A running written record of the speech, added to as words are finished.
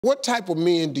What type of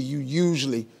men do you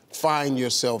usually find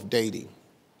yourself dating?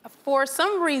 For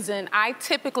some reason, I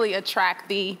typically attract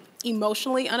the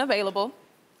emotionally unavailable,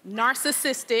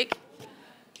 narcissistic,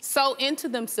 so into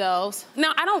themselves.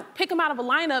 Now, I don't pick them out of a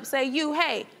lineup, say,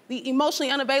 hey, the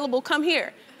emotionally unavailable, come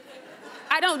here.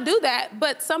 I don't do that,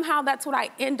 but somehow that's what I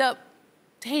end up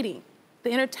dating.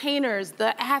 The entertainers,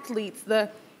 the athletes, the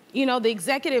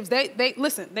executives,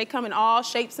 listen, they come in all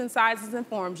shapes and sizes and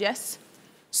forms, yes?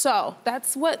 So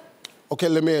that's what... Okay,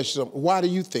 let me ask you something. Why do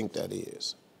you think that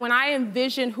is? When I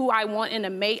envision who I want in a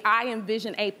mate, I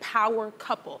envision a power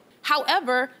couple.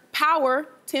 However, power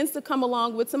tends to come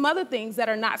along with some other things that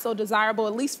are not so desirable,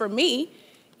 at least for me.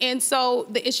 And so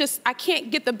it's just, I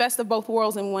can't get the best of both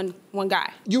worlds in one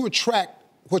guy. You attract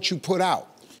what you put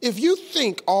out. If you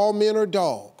think all men are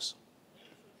dogs,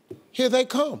 here they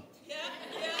come.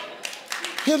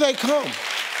 Here they come.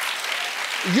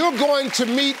 You're going to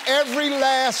meet every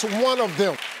last one of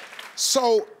them.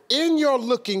 So in your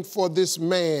looking for this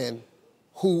man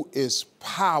who is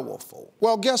powerful,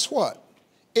 well, guess what?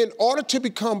 In order to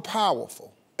become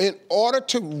powerful, in order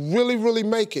to really, really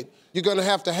make it, you're gonna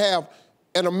have to have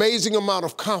an amazing amount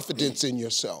of confidence in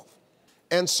yourself.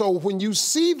 And so when you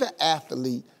see the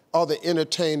athlete or the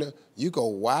entertainer, you go,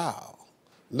 wow,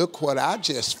 look what I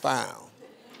just found.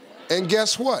 And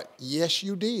guess what? Yes,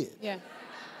 you did. Yeah.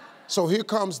 So here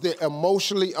comes the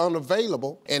emotionally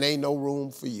unavailable, and ain't no room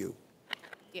for you.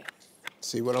 Yeah.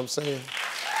 See what I'm saying?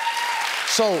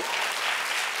 So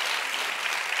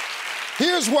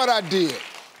here's what I did.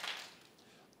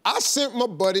 I sent my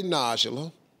buddy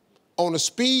Knajula on a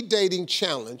speed dating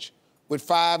challenge with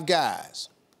 5 guys.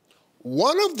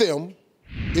 One of them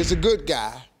is a good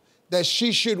guy that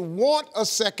she should want a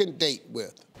second date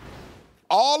with.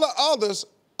 All the others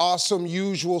are some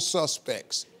usual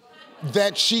suspects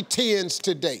that she tends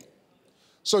to date.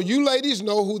 So you ladies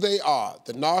know who they are.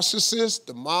 The narcissist,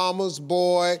 the mama's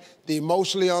boy, the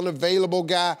emotionally unavailable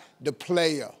guy, the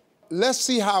player. Let's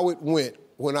see how it went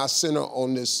when I sent her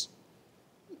on this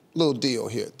little deal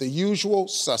here. The usual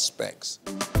suspects.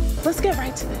 Let's get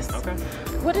right to this. Okay.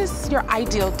 What is your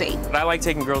ideal date? I like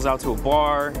taking girls out to a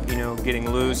bar, getting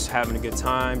loose, having a good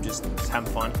time, just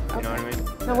having fun, you know what I mean?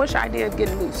 Now, what's your idea of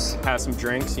getting loose? Have some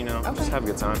drinks, just have a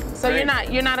good time. So you're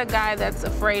not a guy that's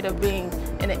afraid of being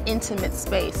in an intimate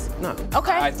space? No.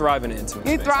 Okay. I thrive in an intimate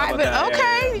space. You thrive in,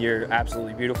 okay. Yeah. You're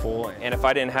absolutely beautiful. And if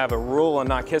I didn't have a rule on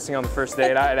not kissing on the first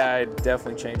date, I'd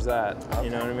definitely change that, you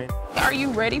know what I mean? Are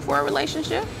you ready for a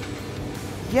relationship?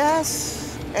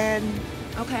 Yes, and...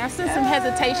 Okay, I sense some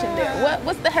hesitation there.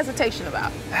 What's the hesitation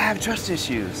about? I have trust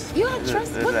issues. You have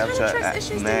trust? What kind of trust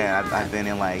issues do you have? I've been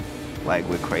in like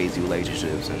with crazy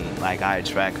relationships, and I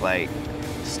attract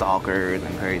stalkers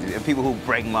and crazy and people who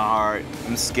break my heart.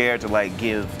 I'm scared to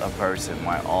give a person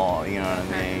my all. You know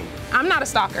what I mean? I'm not a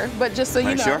stalker, but just so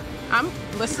you know, sure?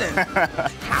 Listen.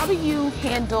 How do you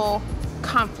handle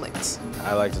conflict?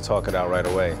 I like to talk it out right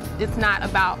away. It's not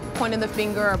about pointing the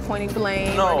finger or pointing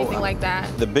blame or anything like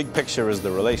that? The big picture is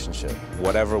the relationship.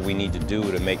 Whatever we need to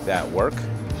do to make that work,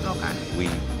 okay,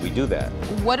 we do that.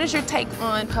 What is your take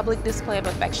on public display of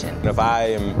affection? If I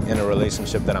am in a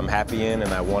relationship that I'm happy in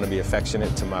and I want to be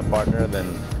affectionate to my partner,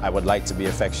 then I would like to be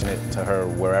affectionate to her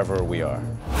wherever we are.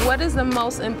 What is the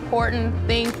most important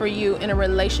thing for you in a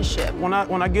relationship? When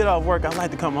I get off work, I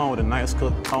like to come home with a nice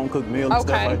home-cooked meal and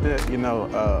stuff like that.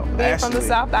 Being from the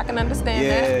South, I can understand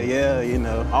that.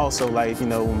 Yeah. Also,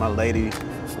 when my lady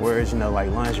wears,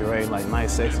 lingerie,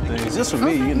 nice, sexy things, just for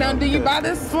me, Now, do you buy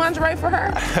this lingerie for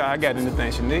her? I got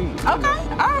anything she needs. Okay.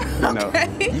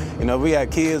 We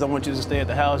got kids. I want you to stay at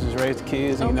the house, just raise the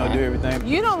kids, and do everything.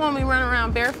 You don't want me running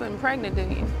around barefoot and pregnant, do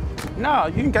you? No,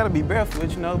 you ain't gotta be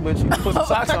barefoot, but you can put some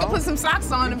socks on. I can put some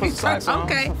socks on and be socks on,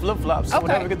 some flip-flops,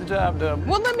 whatever, get the job done.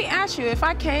 Well, let me ask you, if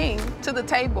I came to the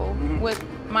table with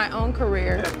my own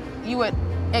career, you would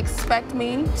expect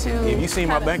me to... If you see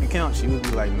my bank account, she would be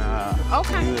like, nah.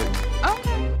 Okay.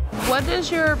 Okay. What does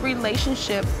your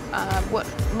relationship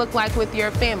look like with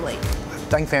your family?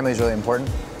 I think family is really important.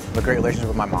 I have a great relationship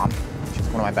with my mom. She's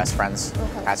one of my best friends.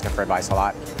 I ask her for advice a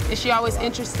lot. Is she always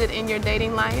interested in your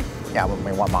dating life? Yeah, I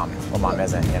mean, what mom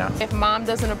isn't, If mom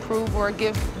doesn't approve or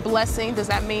give blessing, does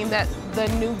that mean that the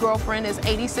new girlfriend is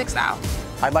 86 out?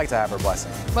 I'd like to have her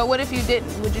blessing. But what if you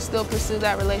didn't? Would you still pursue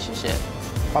that relationship?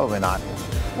 Probably not.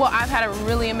 Well, I've had a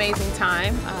really amazing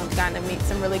time. I've gotten to meet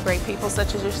some really great people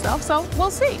such as yourself, so we'll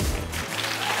see.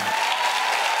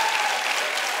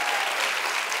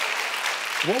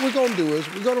 What we're gonna do is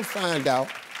we're gonna find out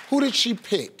who did she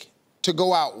pick to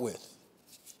go out with.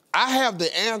 I have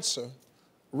the answer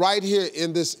right here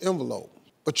in this envelope,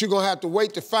 but you're gonna have to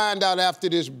wait to find out after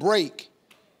this break.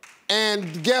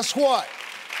 And guess what?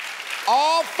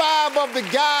 All 5 of the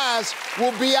guys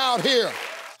will be out here.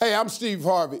 Hey, I'm Steve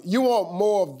Harvey. You want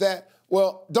more of that?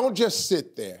 Well, don't just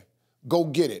sit there. Go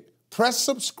get it. Press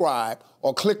subscribe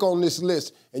or click on this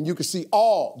list and you can see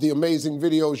all the amazing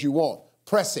videos you want.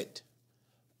 Press it.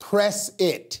 Press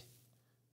it.